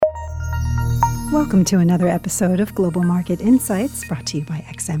Welcome to another episode of Global Market Insights, brought to you by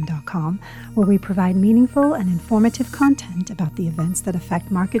XM.com, where we provide meaningful and informative content about the events that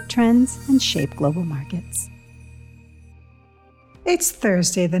affect market trends and shape global markets. It's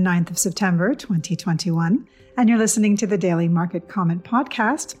Thursday, the 9th of September, 2021, and you're listening to the Daily Market Comment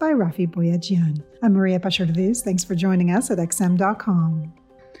Podcast by Rafi Boyadjian. I'm Maria Pachardis. Thanks for joining us at XM.com.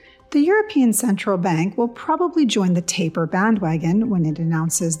 The European Central Bank will probably join the taper bandwagon when it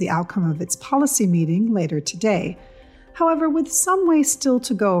announces the outcome of its policy meeting later today. However, with some way still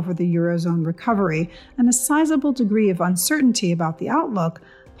to go for the Eurozone recovery and a sizable degree of uncertainty about the outlook,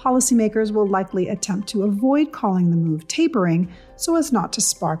 policymakers will likely attempt to avoid calling the move tapering so as not to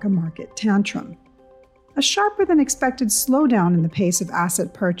spark a market tantrum. A sharper than expected slowdown in the pace of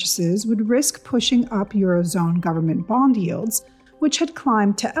asset purchases would risk pushing up Eurozone government bond yields, which had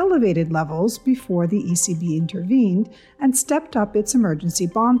climbed to elevated levels before the ECB intervened and stepped up its emergency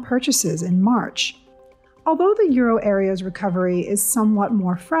bond purchases in March. Although the euro area's recovery is somewhat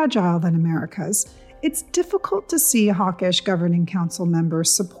more fragile than America's, it's difficult to see hawkish Governing Council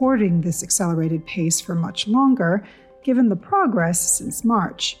members supporting this accelerated pace for much longer, given the progress since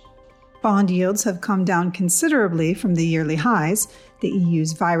March. Bond yields have come down considerably from the yearly highs. The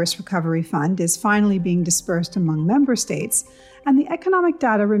EU's Virus Recovery Fund is finally being dispersed among member states, and the economic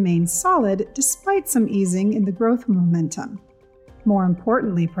data remains solid despite some easing in the growth momentum. More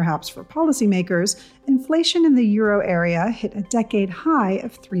importantly, perhaps for policymakers, inflation in the euro area hit a decade high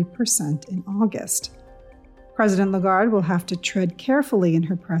of 3% in August. President Lagarde will have to tread carefully in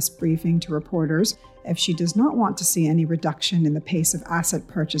her press briefing to reporters if she does not want to see any reduction in the pace of asset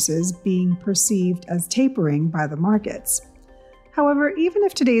purchases being perceived as tapering by the markets. However, even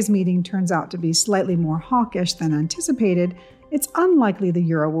if today's meeting turns out to be slightly more hawkish than anticipated, it's unlikely the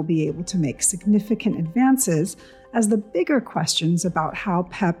euro will be able to make significant advances, as the bigger questions about how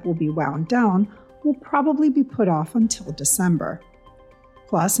PEPP will be wound down will probably be put off until December.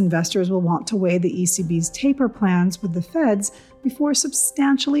 Plus, investors will want to weigh the ECB's taper plans with the Fed's before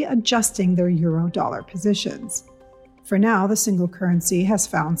substantially adjusting their euro-dollar positions. For now, the single currency has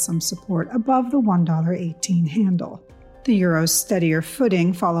found some support above the $1.18 handle. The euro's steadier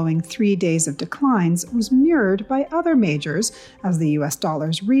footing following 3 days of declines was mirrored by other majors as the US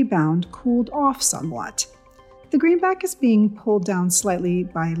dollar's rebound cooled off somewhat. The greenback is being pulled down slightly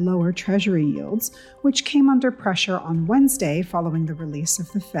by lower Treasury yields, which came under pressure on Wednesday following the release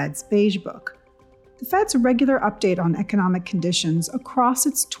of the Fed's Beige Book. The Fed's regular update on economic conditions across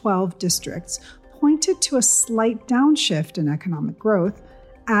its 12 districts pointed to a slight downshift in economic growth,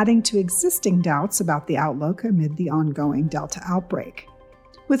 adding to existing doubts about the outlook amid the ongoing Delta outbreak.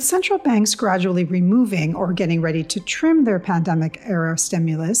 With central banks gradually removing or getting ready to trim their pandemic-era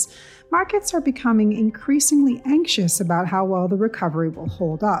stimulus, markets are becoming increasingly anxious about how well the recovery will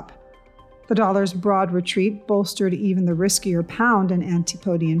hold up. The dollar's broad retreat bolstered even the riskier pound and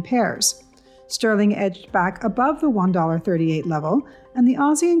antipodian pairs. Sterling edged back above the $1.38 level, and the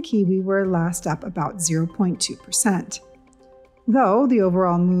Aussie and Kiwi were last up about 0.2%. Though the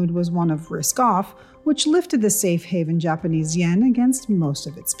overall mood was one of risk-off, which lifted the safe haven Japanese yen against most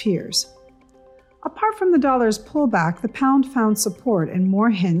of its peers. Apart from the dollar's pullback, the pound found support in more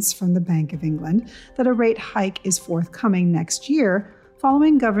hints from the Bank of England that a rate hike is forthcoming next year,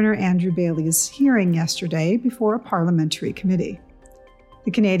 following Governor Andrew Bailey's hearing yesterday before a parliamentary committee.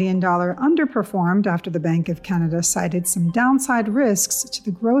 The Canadian dollar underperformed after the Bank of Canada cited some downside risks to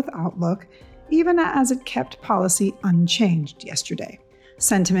the growth outlook, even as it kept policy unchanged yesterday.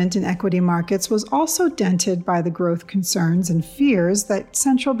 Sentiment in equity markets was also dented by the growth concerns and fears that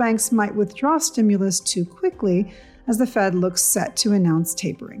central banks might withdraw stimulus too quickly as the Fed looks set to announce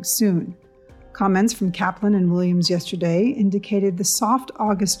tapering soon. Comments from Kaplan and Williams yesterday indicated the soft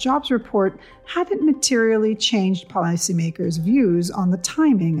August jobs report hadn't materially changed policymakers' views on the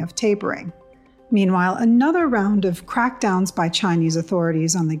timing of tapering. Meanwhile, another round of crackdowns by Chinese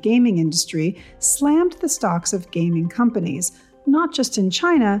authorities on the gaming industry slammed the stocks of gaming companies, not just in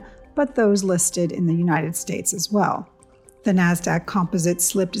China, but those listed in the United States as well. The Nasdaq Composite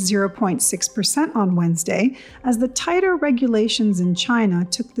slipped 0.6% on Wednesday as the tighter regulations in China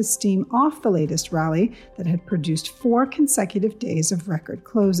took the steam off the latest rally that had produced 4 consecutive days of record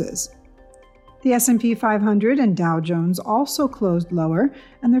closes. The S&P 500 and Dow Jones also closed lower,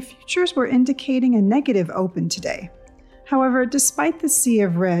 and their futures were indicating a negative open today. However, despite the sea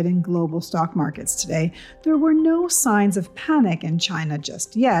of red in global stock markets today, there were no signs of panic in China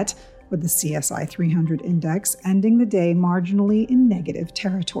just yet, with the CSI 300 index ending the day marginally in negative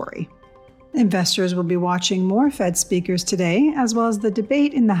territory. Investors will be watching more Fed speakers today, as well as the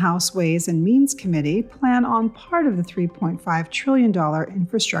debate in the House Ways and Means Committee plan on part of the $3.5 trillion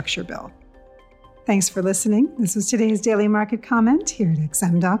infrastructure bill. Thanks for listening. This was today's Daily Market Comment here at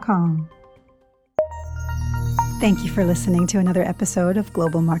XM.com. Thank you for listening to another episode of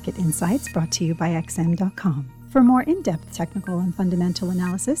Global Market Insights brought to you by XM.com. For more in-depth technical and fundamental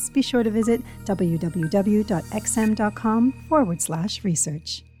analysis, be sure to visit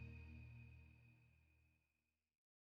www.xm.com/research.